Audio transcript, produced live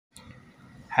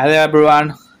Hello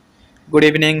everyone, good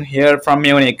evening here from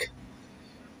Munich.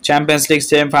 Champions League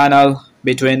semi-final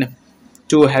between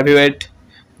two heavyweight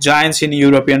giants in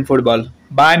European football,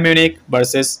 Bayern Munich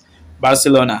versus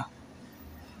Barcelona.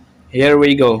 Here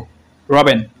we go.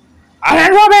 Robin.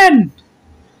 Alan Robin!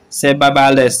 Saved by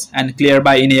Baldes and cleared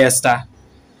by Iniesta.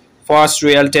 First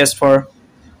real test for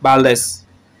Baldes.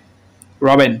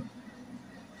 Robin.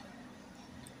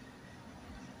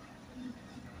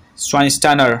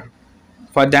 Schweinsteiger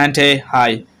for Dante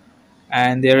High.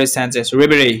 And there is Sanchez.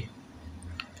 Ribery.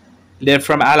 Left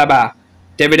from Alaba.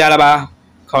 David Alaba.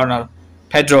 Corner.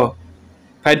 Pedro.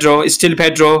 Pedro. Still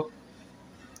Pedro.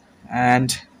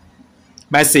 And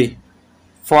Messi.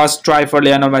 First try for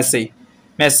Lionel Messi.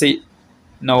 Messi.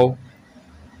 No.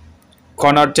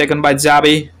 Corner taken by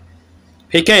Xavi.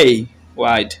 Piqué.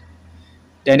 Wide.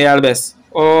 Dani Alves.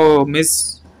 Oh,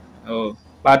 miss. Oh,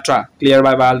 Batra. Clear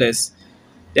by Valdez.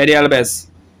 Dani Alves.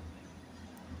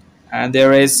 And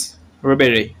there is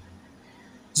Ribery.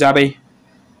 Xavi.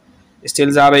 Still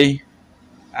Xavi.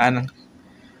 And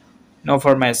no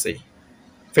for Messi.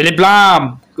 Philip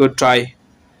Lahm. Good try.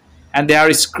 And they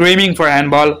are screaming for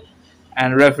handball.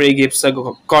 And referee gives a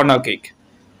corner kick.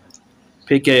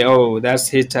 Piqué. Oh, that's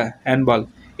hit handball.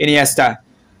 Iniesta.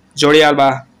 Jordi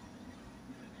Alba.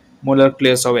 Muller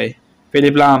clears away.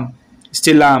 Philip Lahm.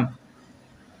 Still Lahm.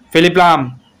 Philip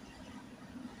Lahm.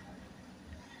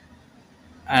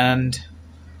 And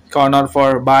corner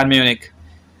for Bayern Munich.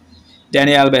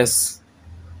 Dani Alves.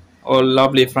 Oh,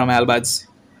 lovely from Alves.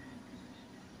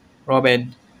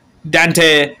 Robin.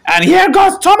 Dante. And here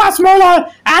goes Thomas Muller.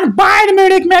 And Bayern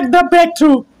Munich make the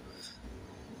breakthrough.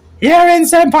 Here in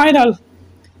semi-final.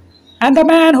 And the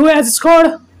man who has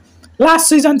scored last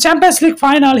season Champions League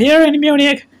final here in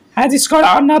Munich has scored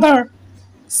another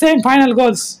semi-final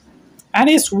goals. And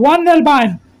it's 1-0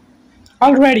 Bayern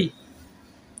already.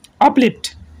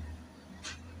 Uplift.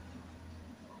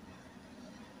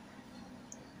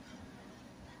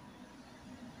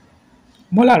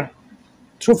 Muller.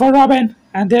 Through for Robin.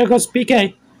 And there goes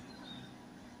Piqué.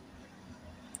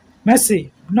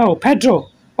 Messi. No, Pedro.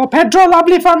 Oh, Pedro,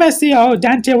 lovely for Messi. Oh,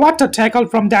 Dante, what a tackle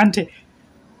from Dante.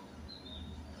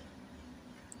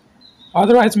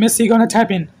 Otherwise, Messi gonna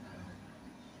tap in.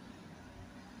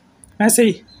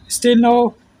 Messi.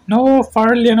 Still no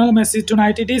for Lionel Messi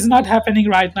tonight. It is not happening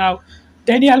right now.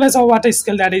 Dani Alves, oh, what a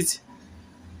skill that is.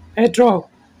 Pedro.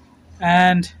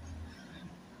 And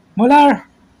Muller.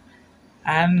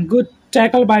 And good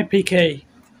tackle by Piqué.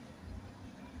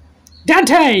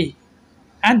 Dante!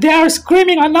 And they are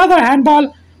screaming another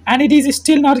handball, and it is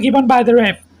still not given by the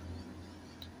ref.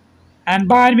 And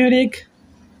Bayern Munich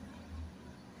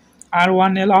are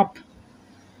 1-0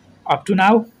 up to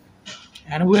now.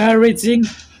 And we are reaching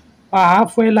a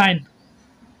halfway line.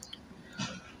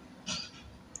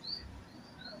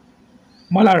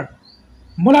 Muller.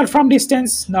 Muller from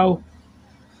distance. No.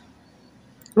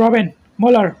 Robin.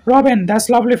 Muller. Robin. That's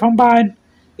lovely from Bayern.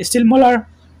 Still Muller.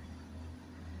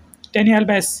 Dani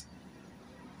Alves.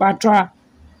 Batra.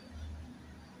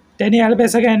 Dani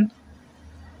Alves again.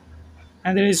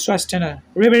 And there is Schweinsteiger.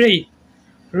 Ribery.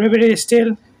 Ribery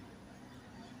still.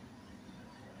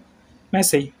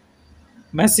 Messi.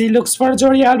 Messi looks for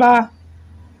Jordi Alba.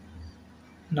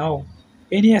 No.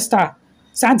 Iniesta.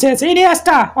 Sanchez.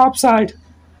 Iniesta. Offside.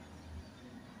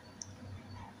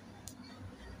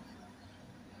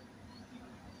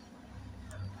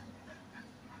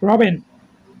 Robin.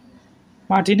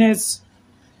 Martinez.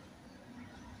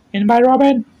 In by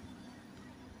Robin.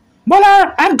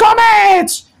 Muller and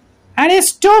Gomez! And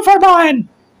it's 2 for Bayern.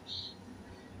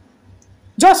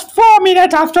 Just 4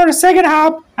 minutes after the second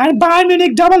half, and Bayern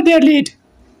Munich doubled their lead.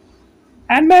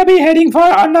 And maybe heading for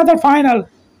another final.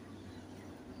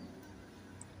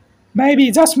 Maybe,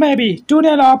 just maybe.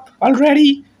 2-0 up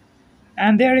already.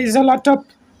 And there is a lot of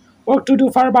work to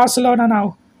do for Barcelona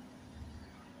now.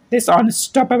 This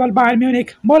unstoppable Bayern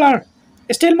Munich. Muller.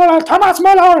 Still Muller. Thomas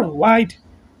Muller. Wide.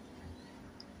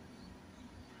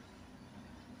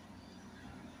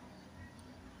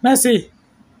 Messi.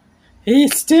 He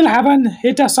still haven't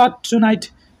hit a shot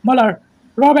tonight. Muller.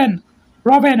 Robin.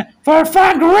 Robin. For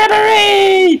Frank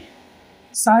Ribery.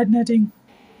 Side netting.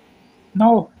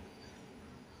 No.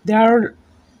 They are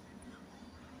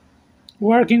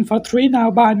working for 3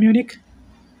 now, Bayern Munich.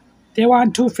 They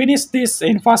want to finish this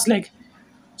in first leg.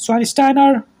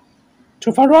 Schweinsteiger.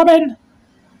 Through for Robin.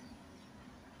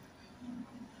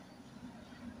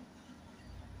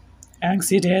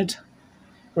 Exceeded.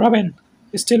 Robin.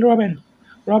 Still Robin.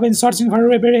 Robin searching for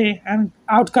Ribery. And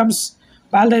out comes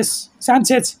Valdez.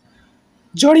 Sanchez.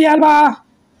 Jordi Alba.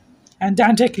 And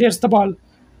Dante clears the ball.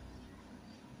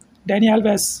 Dani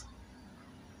Alves.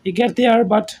 He get there,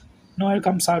 but Neuer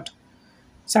comes out.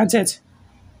 Sanchez.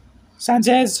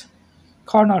 Sanchez.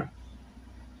 Corner.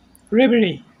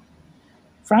 Ribery.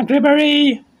 Frank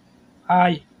Ribery.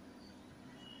 High.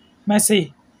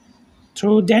 Messi.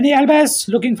 Through Danny Alves.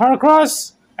 Looking for a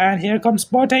cross. And here comes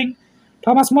Boateng.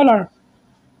 Thomas Muller.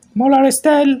 Muller is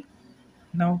still.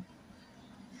 No.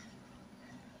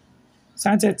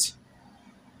 Sanchez.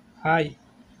 High.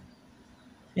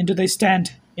 Into the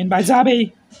stand. In by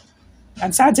Zabi.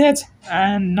 And Sanchez.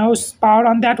 And no power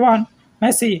on that one.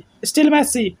 Messi. Still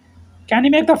Messi. Can he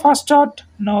make the first shot?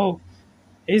 No.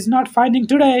 He's not finding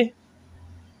today.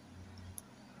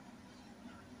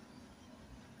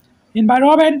 In by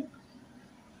Robin.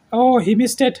 Oh, he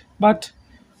missed it. But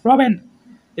Robin.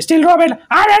 Still Robin.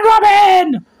 Iron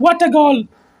Robin! What a goal.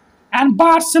 And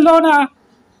Barcelona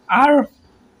are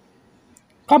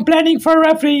complaining for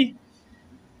referee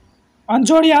on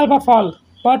Jordi Alba fall.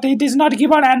 But it is not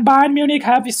given, and Bayern Munich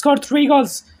have scored 3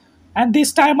 goals. And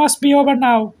this time must be over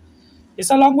now. It's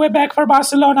a long way back for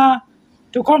Barcelona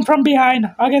to come from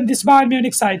behind against this Bayern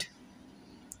Munich side.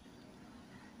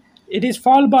 It is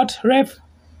fall, but ref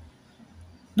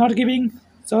not giving.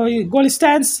 So goal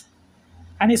stands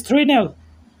and it's 3-0.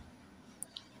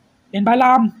 In by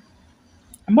Lam.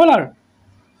 Muller.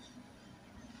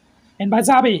 In by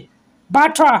Zabi.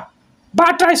 Batra.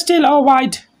 Batra is still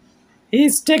wide.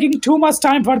 He's taking too much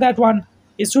time for that one.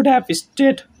 He should have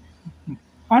stayed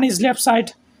on his left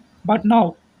side. But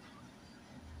no.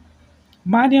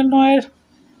 Manuel Neuer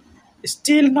is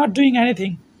still not doing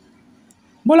anything.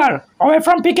 Muller. Away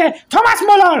from Piqué. Thomas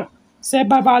Muller. Saved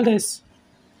by Valdez.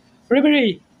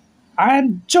 Ribery.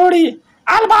 And Jordi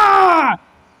Alba.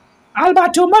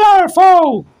 Alba to Muller.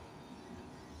 4.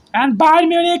 And Bayern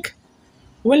Munich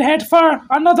will head for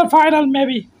another final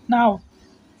maybe now.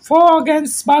 4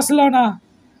 against Barcelona.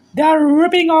 They are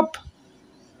ripping up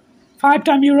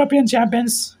 5-time European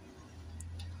champions.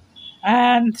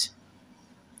 And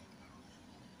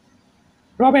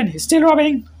Robin is still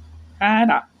robbing.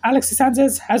 And Alexis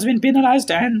Sanchez has been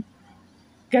penalized and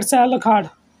gets a yellow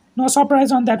card. No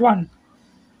surprise on that one.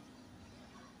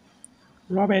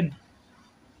 Robin.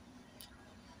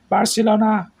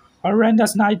 Barcelona.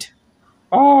 Horrendous night.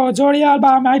 Oh, Jordi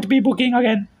Alba might be booking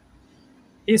again.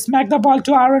 He smacked the ball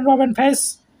to Aaron Robin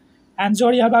face. And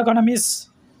Jordi Alba gonna miss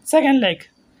second leg.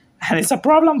 And it's a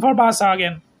problem for Barca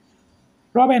again.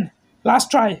 Robin,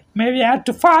 last try. Maybe add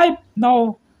to 5.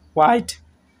 No. White.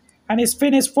 And he's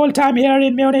finished full time here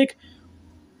in Munich.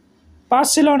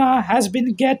 Barcelona has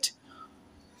been get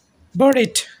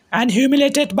buried and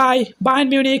humiliated by Bayern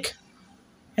Munich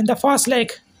in the first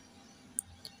leg.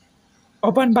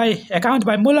 Opened by account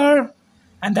by Muller,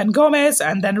 and then Gomez,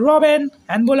 and then Robin,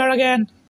 and Muller again.